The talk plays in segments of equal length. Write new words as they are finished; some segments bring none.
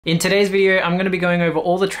In today's video, I'm going to be going over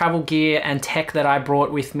all the travel gear and tech that I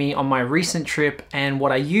brought with me on my recent trip and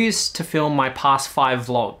what I used to film my past 5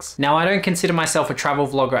 vlogs. Now, I don't consider myself a travel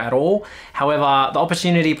vlogger at all. However, the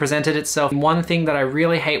opportunity presented itself. One thing that I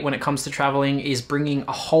really hate when it comes to traveling is bringing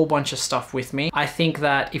a whole bunch of stuff with me. I think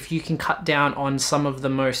that if you can cut down on some of the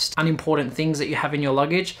most unimportant things that you have in your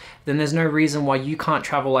luggage, then there's no reason why you can't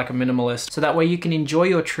travel like a minimalist. So that way you can enjoy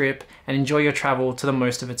your trip and enjoy your travel to the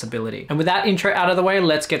most of its ability. And with that intro out of the way,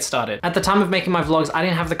 let's get started. At the time of making my vlogs, I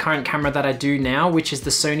didn't have the current camera that I do now, which is the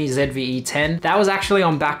Sony ZV-E10. That was actually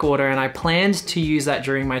on back order and I planned to use that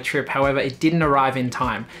during my trip. However, it didn't arrive in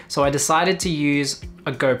time. So I decided to use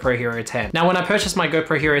a GoPro Hero 10. Now, when I purchased my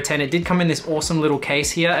GoPro Hero 10, it did come in this awesome little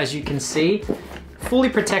case here, as you can see. Fully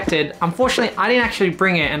protected. Unfortunately, I didn't actually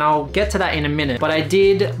bring it, and I'll get to that in a minute, but I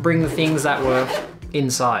did bring the things that were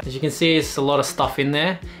inside. As you can see, it's a lot of stuff in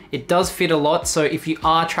there. It does fit a lot, so if you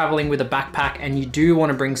are traveling with a backpack and you do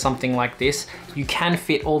want to bring something like this, you can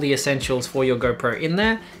fit all the essentials for your GoPro in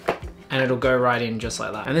there, and it'll go right in just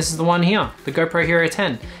like that. And this is the one here, the GoPro Hero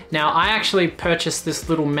 10. Now, I actually purchased this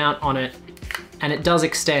little mount on it, and it does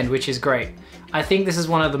extend, which is great. I think this is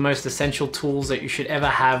one of the most essential tools that you should ever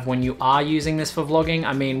have when you are using this for vlogging.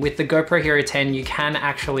 I mean, with the GoPro Hero 10, you can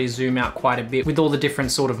actually zoom out quite a bit with all the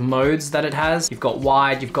different sort of modes that it has. You've got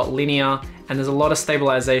wide, you've got linear, and there's a lot of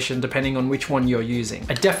stabilization depending on which one you're using.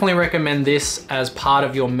 I definitely recommend this as part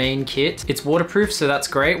of your main kit. It's waterproof, so that's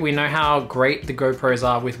great. We know how great the GoPros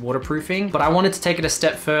are with waterproofing, but I wanted to take it a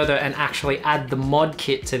step further and actually add the mod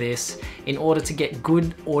kit to this in order to get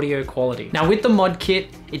good audio quality. Now, with the mod kit,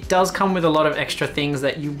 it does come with a lot of extra things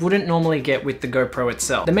that you wouldn't normally get with the GoPro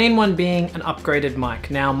itself. The main one being an upgraded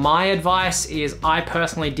mic. Now, my advice is I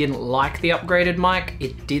personally didn't like the upgraded mic.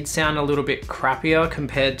 It did sound a little bit crappier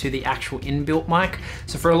compared to the actual inbuilt mic.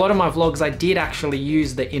 So for a lot of my vlogs, I did actually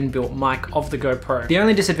use the inbuilt mic of the GoPro. The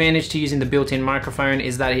only disadvantage to using the built-in microphone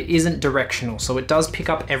is that it isn't directional, so it does pick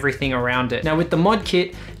up everything around it. Now, with the mod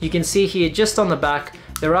kit, you can see here just on the back,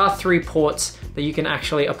 there are 3 ports that you can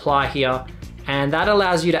actually apply here, and that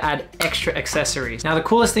allows you to add extra accessories. Now, the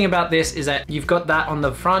coolest thing about this is that you've got that on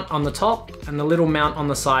the front, on the top, and the little mount on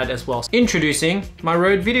the side as well. Introducing my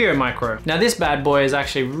Rode Videomicro. Now, this bad boy is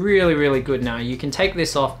actually really, really good now. You can take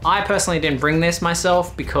this off. I personally didn't bring this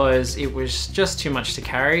myself because it was just too much to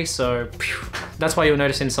carry, so that's why you'll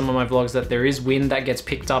notice in some of my vlogs that there is wind that gets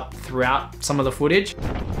picked up throughout some of the footage.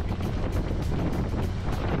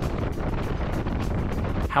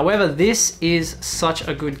 However, this is such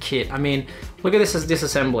a good kit. I mean, look at this as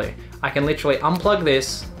disassembly. I can literally unplug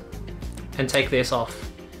this and take this off,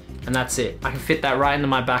 and that's it. I can fit that right into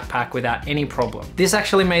my backpack without any problem. This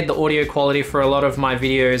actually made the audio quality for a lot of my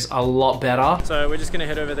videos a lot better. So we're just gonna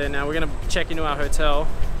head over there now. We're gonna check into our hotel,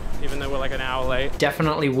 even though we're like an hour late.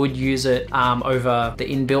 Definitely would use it over the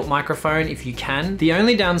inbuilt microphone if you can. The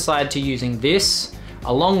only downside to using this,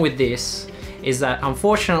 along with this, is that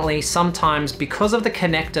unfortunately sometimes, because of the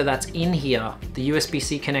connector that's in here, the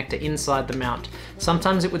USB-C connector inside the mount,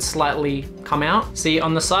 sometimes it would slightly come out. See,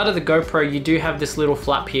 on the side of the GoPro, you do have this little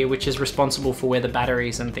flap here, which is responsible for where the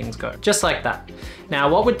batteries and things go, just like that. Now,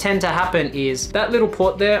 what would tend to happen is that little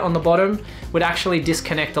port there on the bottom would actually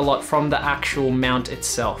disconnect a lot from the actual mount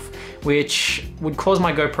itself, which would cause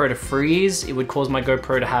my GoPro to freeze. It would cause my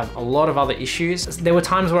GoPro to have a lot of other issues. There were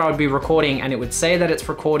times where I would be recording and it would say that it's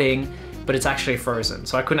recording, but it's actually frozen,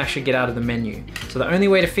 so I couldn't actually get out of the menu. So the only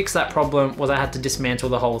way to fix that problem was I had to dismantle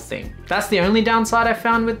the whole thing. That's the only downside I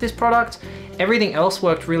found with this product. Everything else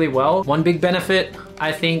worked really well. One big benefit,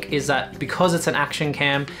 I think, is that because it's an action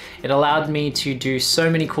cam, it allowed me to do so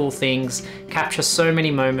many cool things, capture so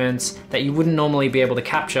many moments that you wouldn't normally be able to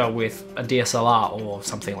capture with a DSLR or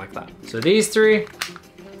something like that. So these 3,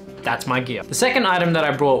 that's my gear. The second item that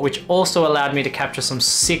I brought, which also allowed me to capture some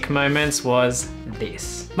sick moments, was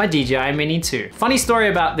this, my DJI Mini 2. Funny story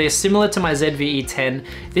about this, similar to my ZV-E10,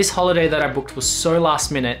 this holiday that I booked was so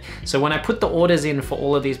last minute, so when I put the orders in for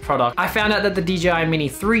all of these products, I found out that the DJI Mini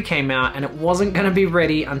 3 came out and it wasn't gonna be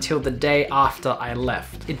ready until the day after I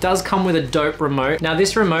left. It does come with a dope remote. Now,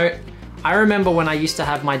 this remote, I remember when I used to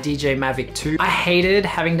have my DJI Mavic 2, I hated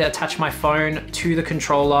having to attach my phone to the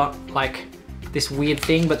controller, like this weird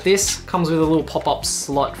thing, but this comes with a little pop-up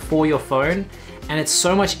slot for your phone, and it's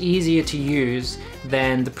so much easier to use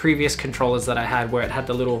than the previous controllers that I had, where it had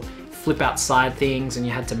the little flip outside things and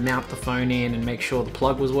you had to mount the phone in and make sure the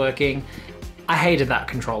plug was working. I hated that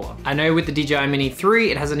controller. I know with the DJI Mini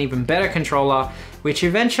 3, it has an even better controller, which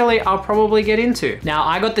eventually I'll probably get into. Now,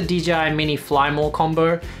 I got the DJI Mini Fly More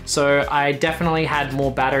combo, so I definitely had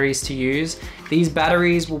more batteries to use. These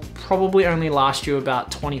batteries will probably only last you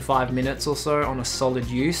about 25 minutes or so on a solid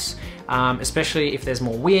use. especially if there's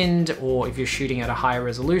more wind or if you're shooting at a higher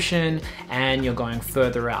resolution and you're going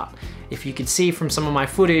further out. If you could see from some of my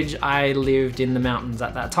footage, I lived in the mountains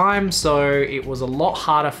at that time, so it was a lot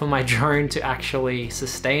harder for my drone to actually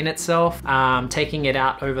sustain itself. Taking it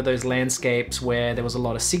out over those landscapes where there was a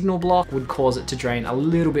lot of signal block would cause it to drain a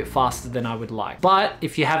little bit faster than I would like. But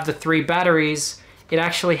if you have the 3 batteries, it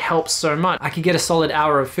actually helps so much. I could get a solid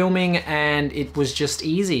hour of filming and it was just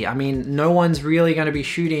easy. I mean, no one's really gonna be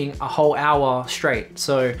shooting a whole hour straight.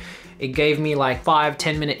 So it gave me like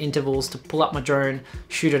 5-10 minute intervals to pull up my drone,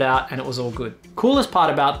 shoot it out, and it was all good. Coolest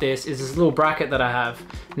part about this is this little bracket that I have.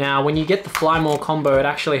 Now, when you get the Fly More combo, it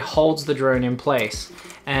actually holds the drone in place.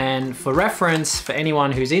 And for reference, for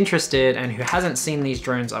anyone who's interested and who hasn't seen these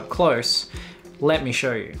drones up close, let me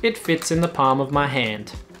show you. It fits in the palm of my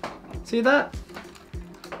hand. See that?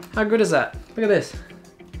 How good is that? Look at this.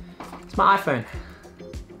 It's my iPhone.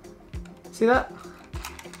 See that?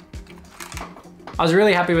 I was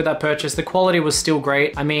really happy with that purchase. The quality was still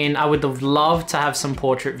great. I mean, I would have loved to have some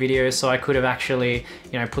portrait videos so I could have actually,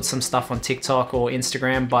 you know, put some stuff on TikTok or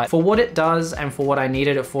Instagram, but for what it does and for what I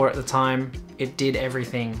needed it for at the time, it did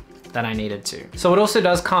everything that I needed to. So it also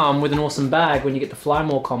does come with an awesome bag when you get the Fly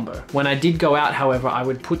More combo. When I did go out, however, I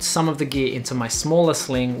would put some of the gear into my smaller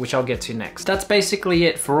sling, which I'll get to next. That's basically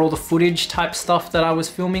it for all the footage type stuff that I was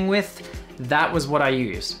filming with. That was what I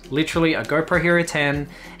used. Literally a GoPro Hero 10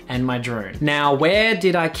 and my drone. Now, where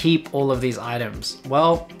did I keep all of these items?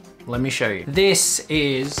 Well, let me show you. This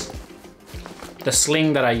is the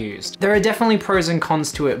sling that I used. There are definitely pros and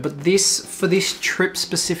cons to it, but this, for this trip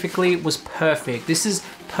specifically, was perfect. This is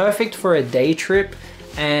perfect for a day trip,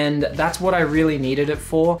 and that's what I really needed it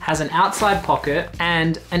for. Has an outside pocket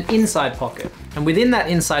and an inside pocket. And within that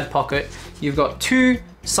inside pocket, you've got 2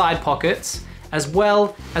 side pockets, as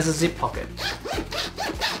well as a zip pocket.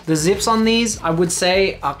 The zips on these, I would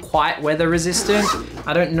say, are quite weather resistant.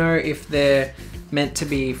 I don't know if they're meant to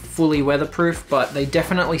be fully weatherproof, but they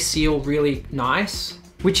definitely seal really nice,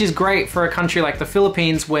 which is great for a country like the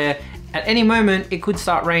Philippines where at any moment it could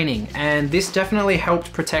start raining, and this definitely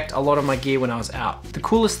helped protect a lot of my gear when I was out. The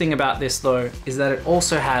coolest thing about this though is that it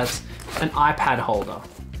also has an iPad holder.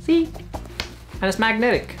 See? And it's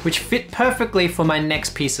magnetic, which fit perfectly for my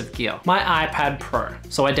next piece of gear, my iPad Pro.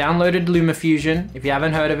 So I downloaded LumaFusion. If you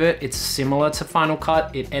haven't heard of it, it's similar to Final Cut.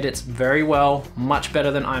 It edits very well, much better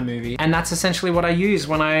than iMovie. And that's essentially what I use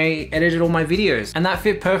when I edited all my videos. And that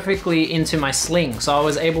fit perfectly into my sling. So I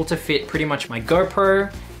was able to fit pretty much my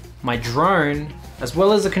GoPro, my drone, as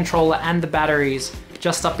well as the controller and the batteries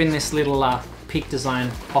just up in this little Peak Design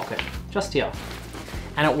pocket, just here.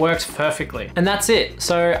 And it works perfectly. And that's it.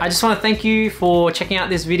 So I just want to thank you for checking out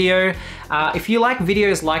this video. If you like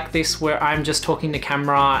videos like this where I'm just talking to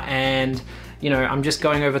camera and, you know, I'm just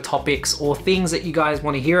going over topics or things that you guys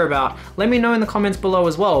want to hear about, let me know in the comments below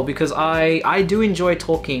as well, because I do enjoy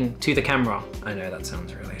talking to the camera. I know that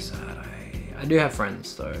sounds really sad. I do have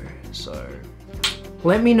friends though, so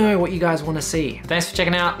let me know what you guys want to see. Thanks for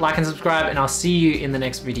checking out, like and subscribe, and I'll see you in the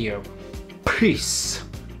next video. Peace.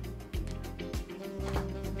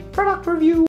 Product review.